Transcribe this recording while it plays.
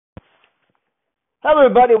Hello,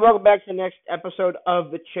 everybody. Welcome back to the next episode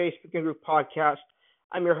of the Chase McAndrew podcast.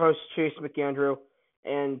 I'm your host, Chase McAndrew,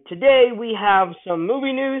 and today we have some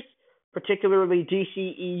movie news, particularly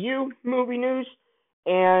DCEU movie news,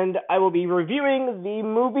 and I will be reviewing the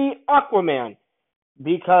movie Aquaman,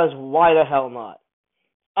 because why the hell not?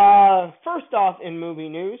 First off, in movie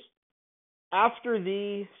news, after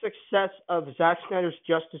the success of Zack Snyder's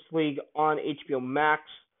Justice League on HBO Max,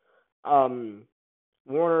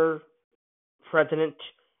 Warner President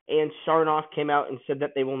and Sarnoff came out and said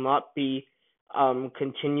that they will not be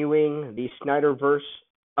continuing the Snyderverse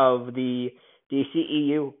of the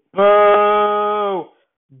DCEU. Boo!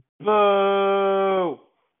 Boo!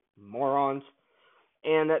 Morons.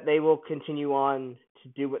 And that they will continue on to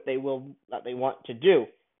do what they want to do.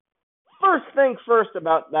 First thing first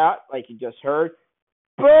about that, like you just heard.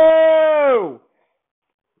 Boo!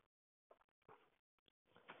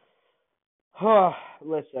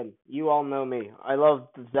 Listen, you all know me. I love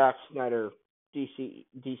the Zack Snyder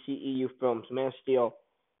DCEU films, Man of Steel,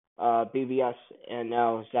 BVS, and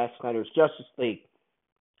now Zack Snyder's Justice League.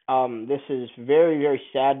 This is very, very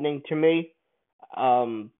saddening to me.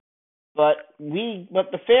 But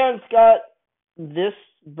the fans got this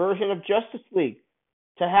version of Justice League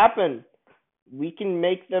to happen. We can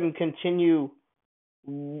make them continue,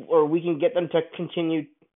 or we can get them to continue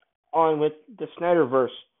on with the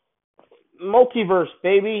Snyderverse. Multiverse,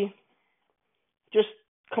 baby. Just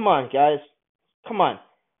come on, guys. Come on.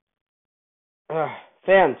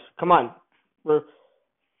 Fans, come on.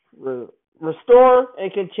 Restore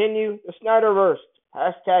and continue the Snyderverse.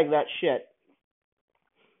 Hashtag that shit.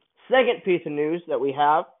 Second piece of news that we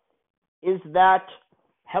have is that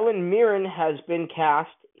Helen Mirren has been cast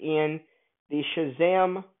in the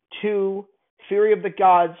Shazam 2 Fury of the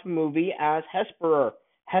Gods movie as Hespera,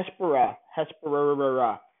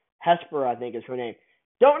 I think is her name.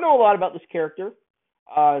 Don't know a lot about this character.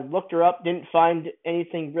 Looked her up, didn't find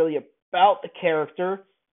anything really about the character.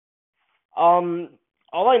 All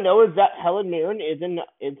I know is that Helen Mirren is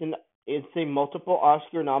a multiple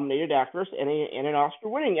Oscar-nominated actress and an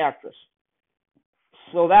Oscar-winning actress.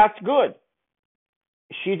 So that's good.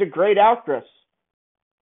 She's a great actress.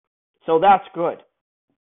 So that's good.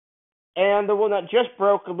 And the one that just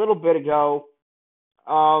broke a little bit ago,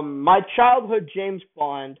 my childhood James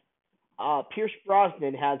Bond, Pierce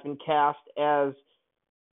Brosnan, has been cast as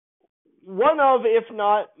one of, if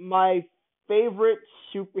not my favorite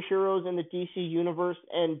superheroes in the DC universe,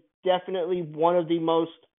 and definitely one of the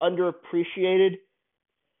most underappreciated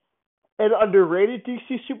and underrated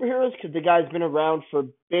DC superheroes, because the guy's been around for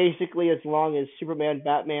basically as long as Superman,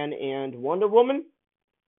 Batman, and Wonder Woman.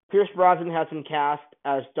 Pierce Brosnan has been cast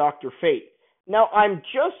as Dr. Fate. Now, I'm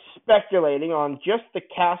just speculating on just the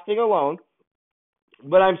casting alone,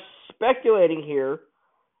 but I'm speculating here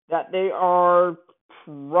that they are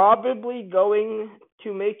probably going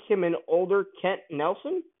to make him an older Kent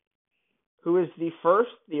Nelson, who is the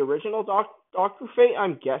original Dr. Fate,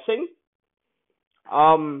 I'm guessing.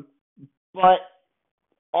 But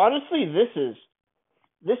honestly,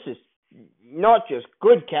 this is not just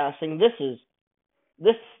good casting. This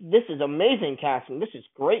is amazing casting. This is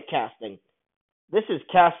great casting. This is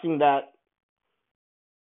casting that,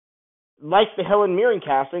 like the Helen Mirren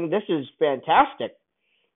casting, this is fantastic.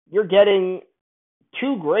 You're getting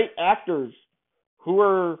two great actors who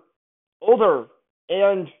are older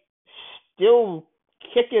and still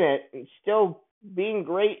kicking it and still being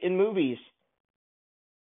great in movies,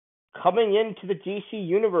 coming into the DC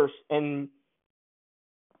universe and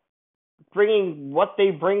bringing what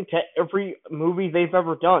they bring to every movie they've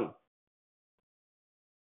ever done.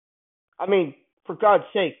 I mean, for God's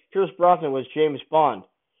sake, Pierce Brosnan was James Bond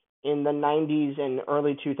in the 90s and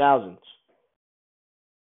early 2000s.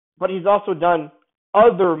 But he's also done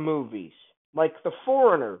other movies, like The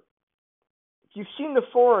Foreigner. If you've seen The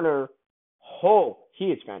Foreigner, he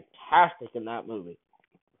is fantastic in that movie.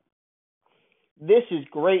 This is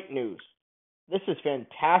great news. This is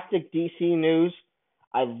fantastic DC news.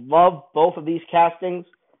 I love both of these castings.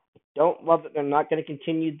 I don't love that they're not going to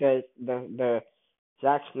continue the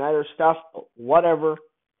Zack Snyder stuff, but whatever.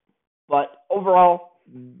 But overall,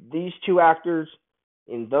 these two actors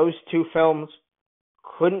in those two films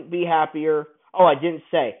couldn't be happier. Oh, I didn't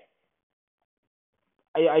say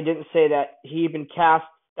that he'd been cast,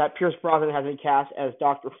 that Pierce Brosnan has been cast as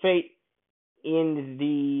Dr. Fate in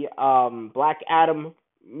the Black Adam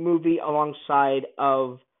movie alongside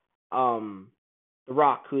of The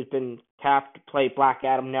Rock, who's been tapped to play Black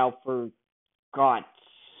Adam now for,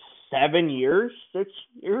 6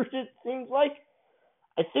 years, it seems like.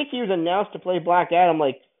 I think he was announced to play Black Adam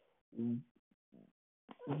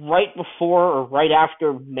right before or right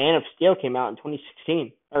after Man of Steel came out in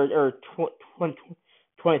 2016 or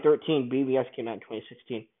 2013. BVS came out in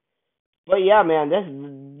 2016. But yeah, man,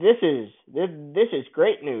 this is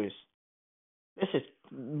great news. This is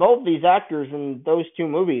both these actors in those two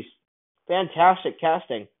movies. Fantastic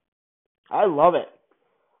casting. I love it.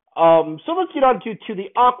 So let's get on to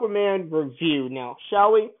the Aquaman review now,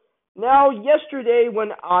 shall we? Now, yesterday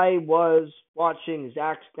when I was watching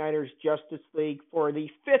Zack Snyder's Justice League for the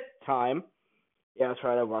fifth time, yeah, that's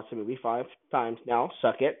right, I watched the movie 5 times now,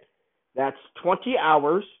 suck it. That's 20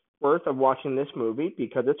 hours worth of watching this movie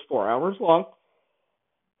because it's 4 hours long.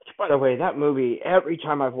 Which, by the way, that movie, every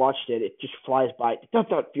time I've watched it, it just flies by. It does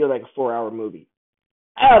not feel like a 4 hour movie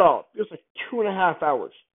at all. It feels like 2.5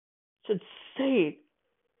 hours. It's insane.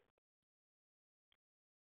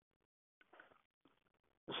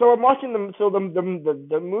 So I'm watching them. So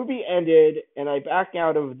the movie ended, and I backed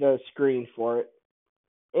out of the screen for it,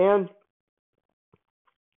 and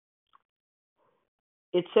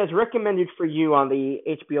it says recommended for you on the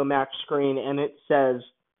HBO Max screen, and it says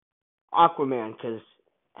Aquaman because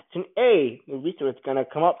it's an A movie, so it's gonna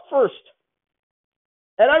come up first.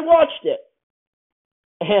 And I watched it,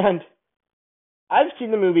 and I've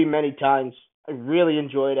seen the movie many times. I really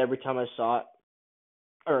enjoyed every time I saw it,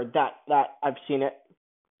 or that I've seen it.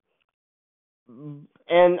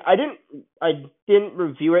 And I didn't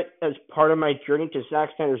review it as part of my journey to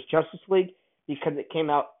Zack Snyder's Justice League because it came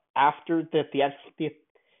out after because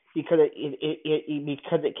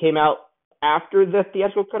it came out after the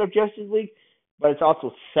theatrical cut of Justice League, but it's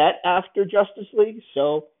also set after Justice League.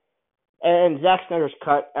 So, and Zack Snyder's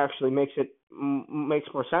cut actually makes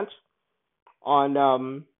more sense on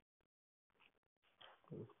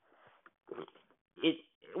it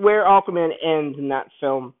where Aquaman ends in that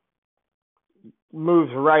film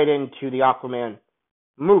moves right into the Aquaman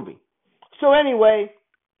movie. So anyway,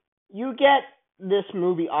 you get this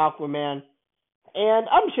movie Aquaman, and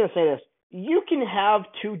I'm just gonna say this: you can have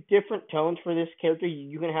two different tones for this character.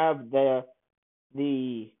 You can have the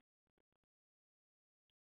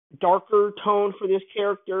darker tone for this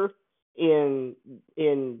character in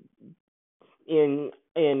in in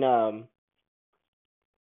in um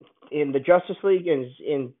in the Justice League and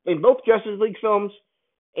in both Justice League films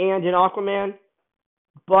and in Aquaman.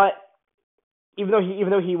 But even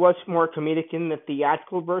though he was more comedic in the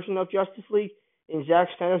theatrical version of Justice League, in Zack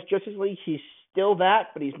Snyder's Justice League, he's still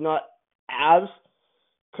that, but he's not as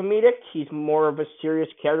comedic. He's more of a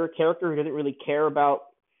serious character who doesn't really care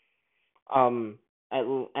about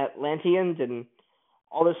Atlanteans and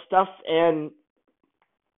all this stuff. And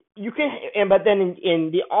but then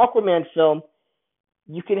in the Aquaman film,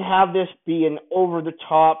 you can have this be an over the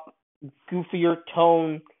top, goofier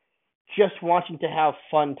tone, just wanting to have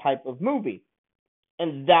fun type of movie.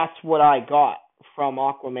 And that's what I got from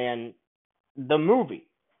Aquaman the movie.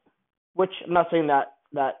 Which I'm not saying that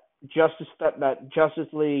Justice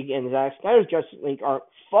League and Zack Snyder's Justice League aren't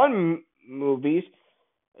fun movies.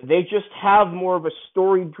 They just have more of a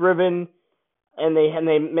story driven, and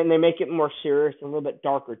they make it more serious and a little bit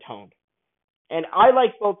darker tone. And I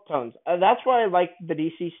like both tones. That's why I like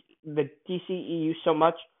the DCEU so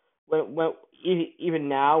much. When even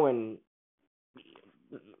now and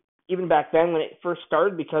even back then when it first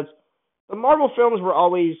started, because the Marvel films were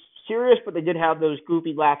always serious, but they did have those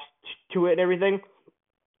goofy laughs to it and everything.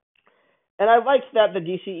 And I liked that the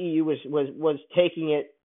DCEU was taking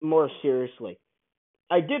it more seriously.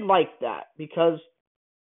 I did like that because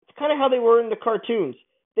it's kind of how they were in the cartoons.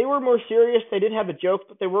 They were more serious. They did have the jokes,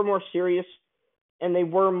 but they were more serious, and they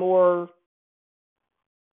were a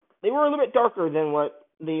little bit darker than what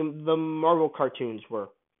the Marvel cartoons were.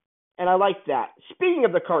 And I like that. Speaking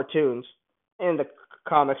of the cartoons, and the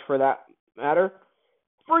comics for that matter,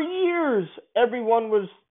 for years everyone was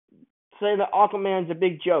saying that Aquaman's a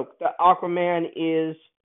big joke. That Aquaman is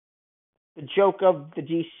the joke of the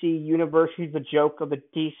DC universe. He's the joke of the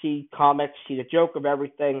DC comics. He's a joke of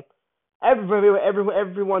everything.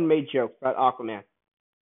 Everyone made jokes about Aquaman.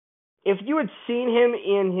 If you had seen him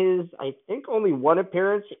in his, I think, only one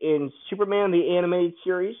appearance in Superman the Animated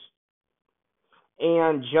Series,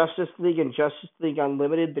 and Justice League and Justice League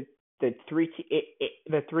Unlimited, the three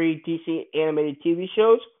DC animated TV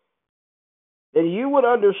shows, then you would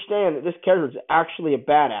understand that this character is actually a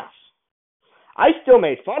badass. I still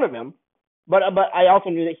made fun of him, but I also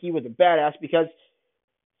knew that he was a badass because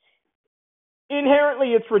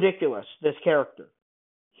inherently it's ridiculous, this character.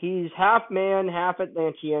 He's half man, half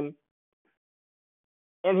Atlantean,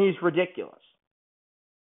 and he's ridiculous.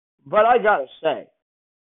 But I gotta say,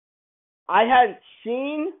 I hadn't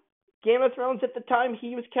seen Game of Thrones at the time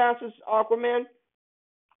he was cast as Aquaman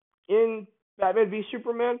in Batman v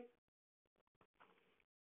Superman,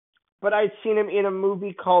 but I'd seen him in a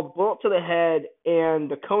movie called Bullet to the Head and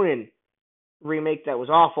the Conan remake that was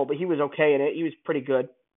awful, but he was okay in it. He was pretty good.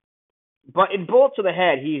 But in Bullet to the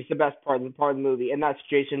Head, he's the best part of the movie, and that's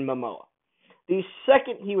Jason Momoa. The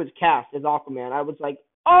second he was cast as Aquaman, I was like,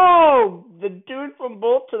 oh, the dude from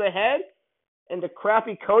Bullet to the Head and the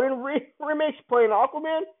crappy Conan remakes playing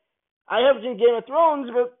Aquaman? I haven't seen Game of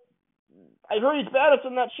Thrones, but I heard he's badass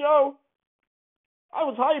in that show. I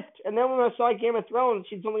was hyped, and then when I saw Game of Thrones,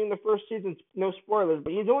 he's only in the first season. No spoilers,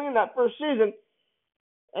 but he's only in that first season,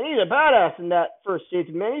 and he's a badass in that first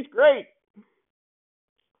season. Man, he's great.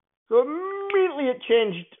 So immediately it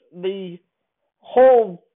changed the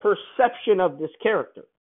whole perception of this character,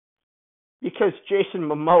 because Jason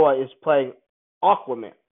Momoa is playing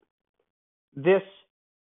Aquaman. This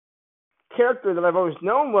character that I've always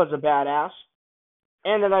known was a badass,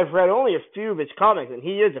 and that I've read only a few of his comics, and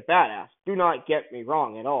he is a badass. Do not get me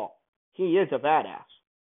wrong at all. He is a badass.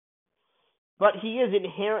 But he is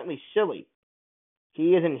inherently silly.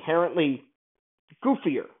 He is inherently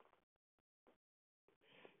goofier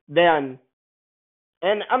than,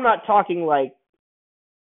 and I'm not talking like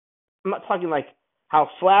how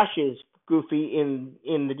Flash is goofy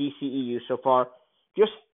in the DCEU so far.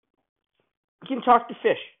 Just, he can talk to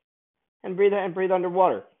fish and breathe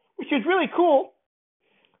underwater, which is really cool.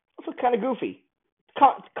 Also kind of goofy.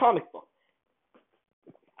 It's comic book.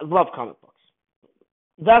 I love comic books.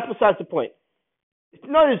 That's besides the point. It's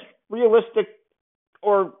not as realistic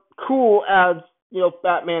or cool as,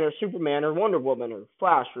 Batman or Superman or Wonder Woman or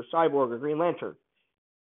Flash or Cyborg or Green Lantern.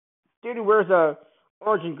 Dude who wears a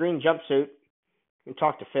orange and green jumpsuit and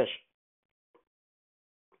talk to fish.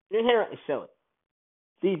 Inherently silly.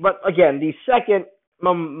 But again, the second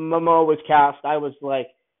Momoa was cast, I was like,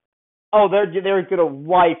 oh, they're gonna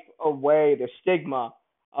wipe away the stigma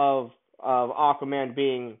of Aquaman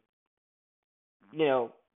being,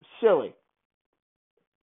 silly.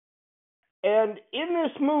 And in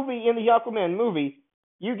this movie, in the Aquaman movie,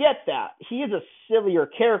 you get that. He is a sillier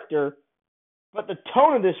character, but the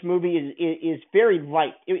tone of this movie is very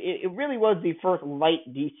light. It really was the first light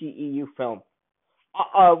DCEU film.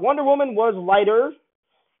 Wonder Woman was lighter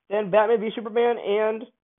than Batman v Superman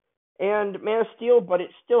and Man of Steel, but it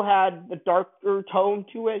still had the darker tone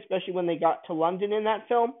to it, especially when they got to London in that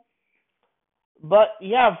film. But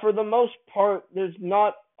yeah, for the most part, there's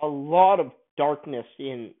not a lot of darkness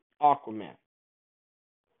in Aquaman.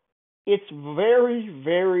 It's very,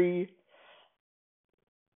 very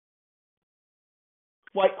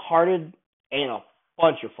light-hearted and a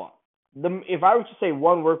bunch of fun. If I were to say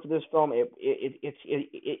one word for this film,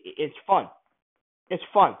 it's fun. It's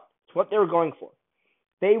fun. It's what they were going for.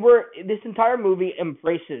 This entire movie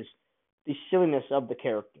embraces the silliness of the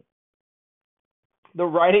character. The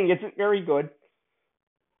writing isn't very good.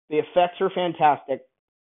 The effects are fantastic.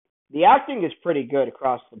 The acting is pretty good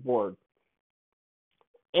across the board.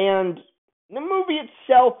 And the movie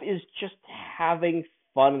itself is just having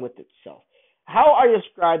fun with itself. How I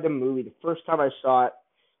described the movie the first time I saw it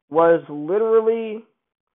was literally,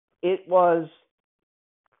 it was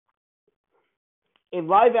a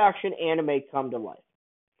live action anime come to life.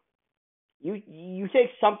 You take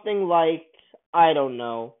something like, I don't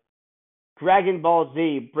know, Dragon Ball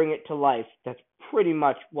Z, bring it to life. That's pretty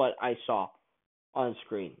much what I saw on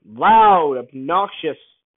screen. Loud, obnoxious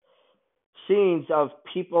scenes of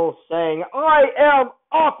people saying, I am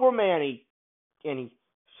Aquaman, and he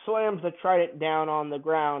slams the trident down on the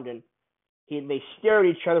ground, and they stare at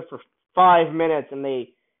each other for 5 minutes, and they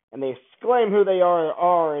exclaim who they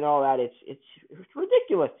are and all that. It's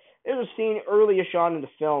ridiculous. There's a scene early-ish on in the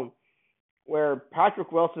film where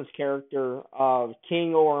Patrick Wilson's character of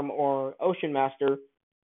King Orm, or Ocean Master,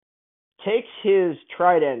 takes his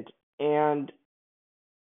trident and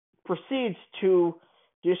proceeds to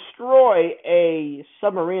destroy a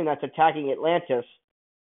submarine that's attacking Atlantis.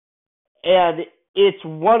 And it's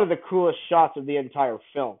one of the coolest shots of the entire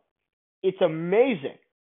film. It's amazing.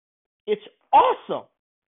 It's awesome.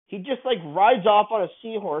 He just rides off on a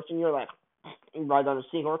seahorse, and you're like, he rides on a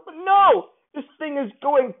seahorse. But no! This thing is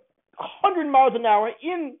going 100 miles an hour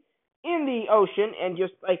in the ocean, and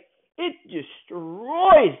just it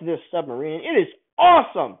destroys this submarine. It is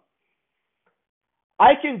awesome.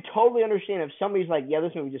 I can totally understand if somebody's like, yeah,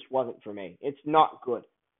 this movie just wasn't for me. It's not good.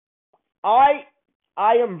 I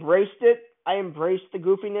embraced it. I embraced the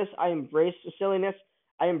goofiness. I embraced the silliness.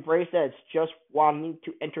 I embraced that it's just wanting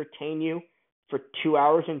to entertain you for 2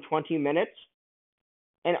 hours and 20 minutes.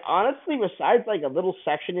 And honestly, besides a little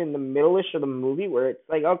section in the middle-ish of the movie where it's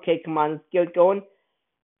okay, come on, let's get going,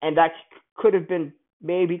 and that could have been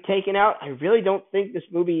maybe taken out. I really don't think this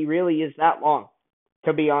movie really is that long,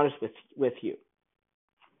 to be honest with you.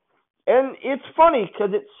 And it's funny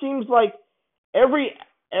because it seems like every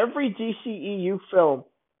every DCEU film,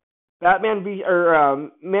 Batman v or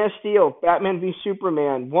Man of Steel, Batman v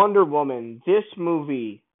Superman, Wonder Woman, this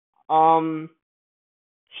movie, um,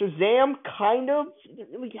 Shazam, kind of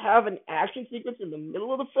didn't really have an action sequence in the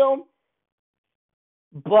middle of the film,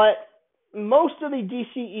 but most of the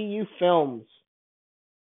DCEU films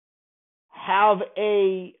have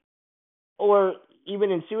a, or even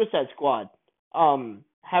in Suicide Squad,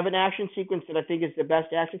 have an action sequence that I think is the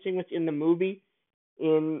best action sequence in the movie.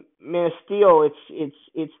 In Man of Steel,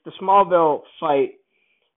 it's the Smallville fight.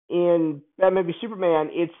 In Batman v Superman,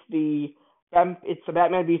 it's the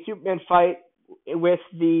Batman v Superman fight with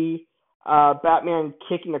the Batman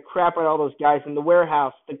kicking the crap out of all those guys in the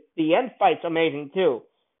warehouse. The end fight's amazing too,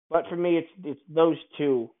 but for me, it's those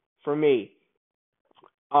two for me.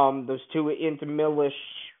 Those two in the middle-ish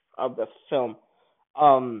of the film.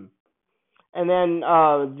 Um, and then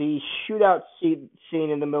the shootout scene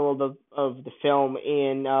in the middle of the film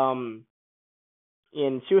in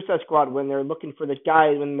Suicide Squad when they're looking for the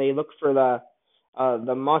guys when they look for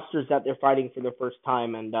the monsters that they're fighting for the first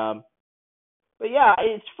time, and but yeah,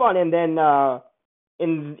 it's fun. And then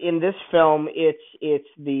in this film it's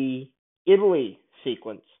the Italy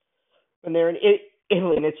sequence when they're in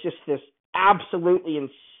Italy, and it's just this absolutely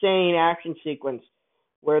insane action sequence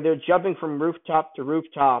where they're jumping from rooftop to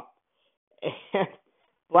rooftop, and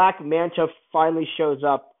Black Manta finally shows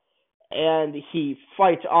up and he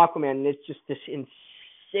fights Aquaman, and it's just this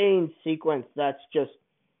insane sequence that's just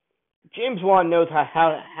James Wan knows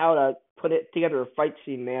how to put it together a fight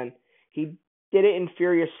scene, man. He did it in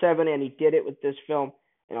Furious 7 and he did it with this film,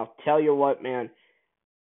 and I'll tell you what, man.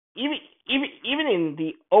 Even even in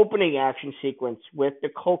the opening action sequence with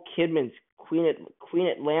Nicole Kidman's Queen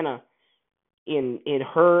Atlanta in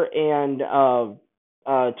her and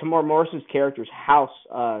Tamar Morrison's character's house,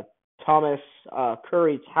 Thomas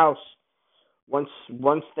Curry's house.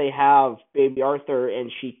 Once they have baby Arthur, and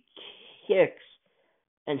kicks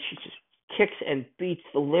she just kicks and beats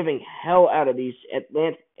the living hell out of these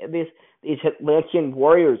Atlantean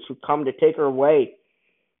warriors who come to take her away.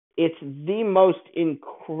 It's the most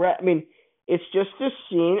incredible. I mean, it's just this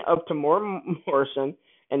scene of Tamora Morrison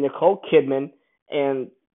and Nicole Kidman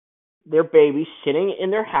and their baby sitting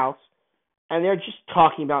in their house, and they're just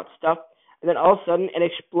talking about stuff. And then all of a sudden, an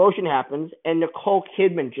explosion happens, and Nicole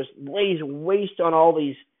Kidman just lays waste on all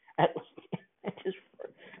these.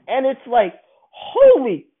 And it's like,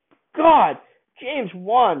 holy God, James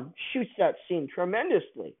Wan shoots that scene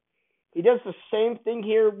tremendously. He does the same thing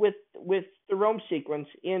here with the Rome sequence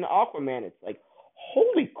in Aquaman. It's like,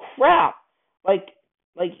 holy crap! Like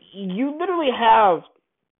you literally have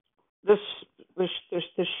this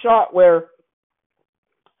shot where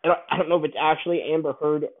I don't know if it's actually Amber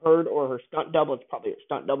Heard or her stunt double. It's probably her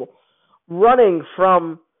stunt double, running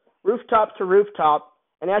from rooftop to rooftop.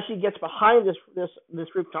 And as she gets behind this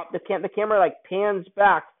rooftop, the camera like pans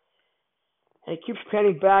back, and it keeps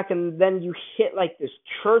panning back, and then you hit like this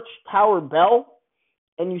church tower bell,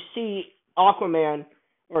 and you see Aquaman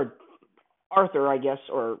or Arthur, I guess,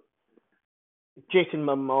 or Jason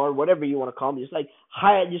Momoa or whatever you want to call him, just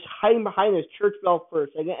hiding behind this church bell for a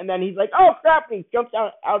second, and then he's like, "Oh crap!" and he jumps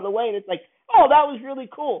out of the way, and it's like, "Oh, that was really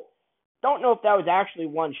cool." Don't know if that was actually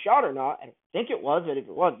one shot or not. I think it was, and if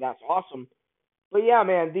it was, that's awesome. But yeah,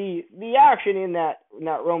 man, the action in that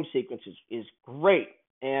Rome sequence is great,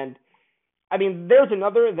 and I mean, there's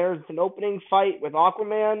an opening fight with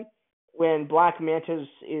Aquaman when Black Manta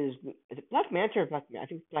is it Black Manta or Black Manta? I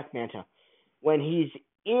think it's Black Manta, when he's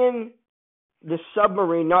in the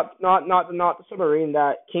submarine, not the submarine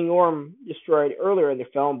that King Orm destroyed earlier in the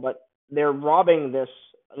film, but they're robbing this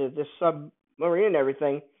submarine and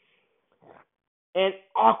everything, and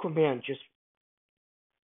Aquaman just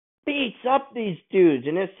beats up these dudes,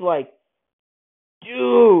 and it's like,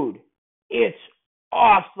 dude, it's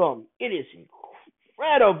awesome. It is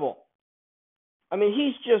incredible. I mean,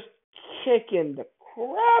 he's just kicking the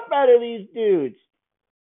crap out of these dudes.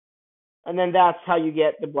 And then that's how you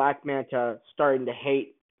get the Black Manta starting to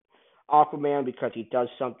hate Aquaman because he does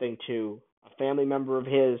something to a family member of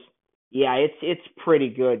his. Yeah, it's pretty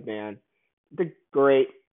good, man. It's a great,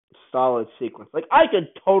 solid sequence. Like, I could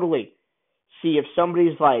totally see if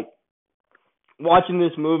somebody's like watching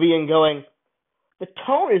this movie and going, the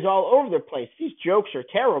tone is all over the place. These jokes are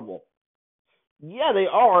terrible. Yeah, they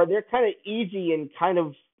are. They're kind of easy and kind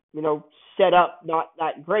of, set up not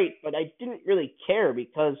that great, but I didn't really care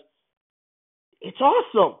because it's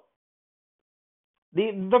awesome.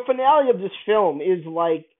 The finale of this film is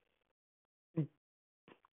like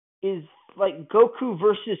is like Goku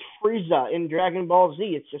versus Frieza in Dragon Ball Z.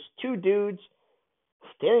 It's just two dudes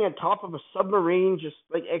standing on top of a submarine, just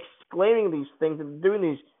like exclaiming these things and doing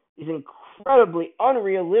these incredibly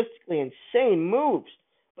unrealistically insane moves.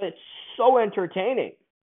 But it's so entertaining.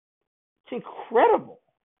 It's incredible.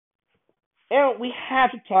 And we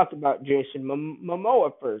have to talk about Jason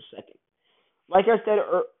Momoa for a second. Like I said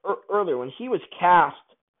earlier, when he was cast,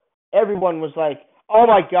 everyone was like, "Oh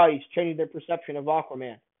my God, he's changing their perception of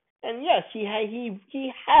Aquaman." And yes, he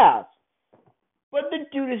has. But the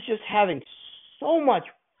dude is just having so much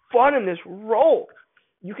fun in this role.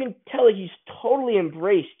 You can tell he's totally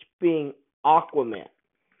embraced being Aquaman.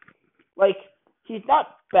 Like, he's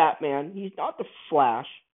not Batman, he's not the Flash,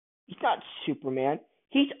 he's not Superman,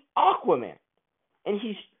 he's Aquaman. And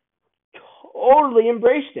he's totally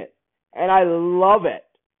embraced it. And I love it.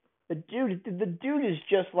 The dude is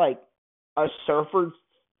just like a surfer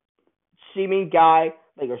seeming guy,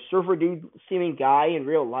 like a surfer dude seeming guy in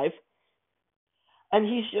real life. And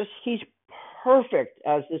he's perfect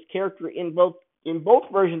as this character in both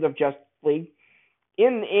versions of Justice League,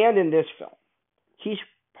 in this film. He's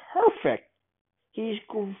perfect. He's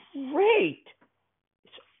great.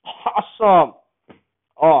 It's awesome.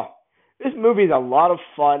 Oh, this movie is a lot of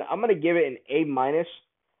fun. I'm gonna give it an A-.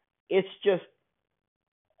 It's just,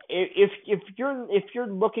 if you're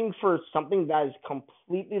looking for something that is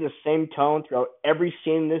completely the same tone throughout every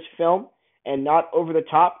scene in this film and not over the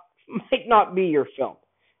top, might not be your film.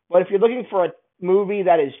 But if you're looking for a movie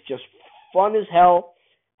that is just fun as hell,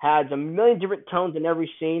 has a million different tones in every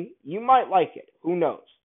scene, you might like it. Who knows?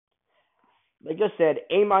 Like I said,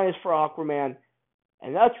 A- for Aquaman,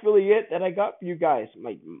 and that's really it that I got for you guys.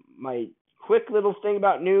 My quick little thing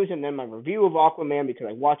about news, and then my review of Aquaman because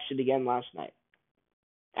I watched it again last night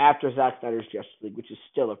after Zack Snyder's Justice League, which is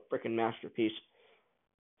still a freaking masterpiece.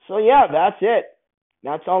 So yeah, that's it.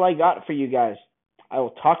 That's all I got for you guys. I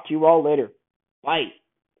will talk to you all later. Bye.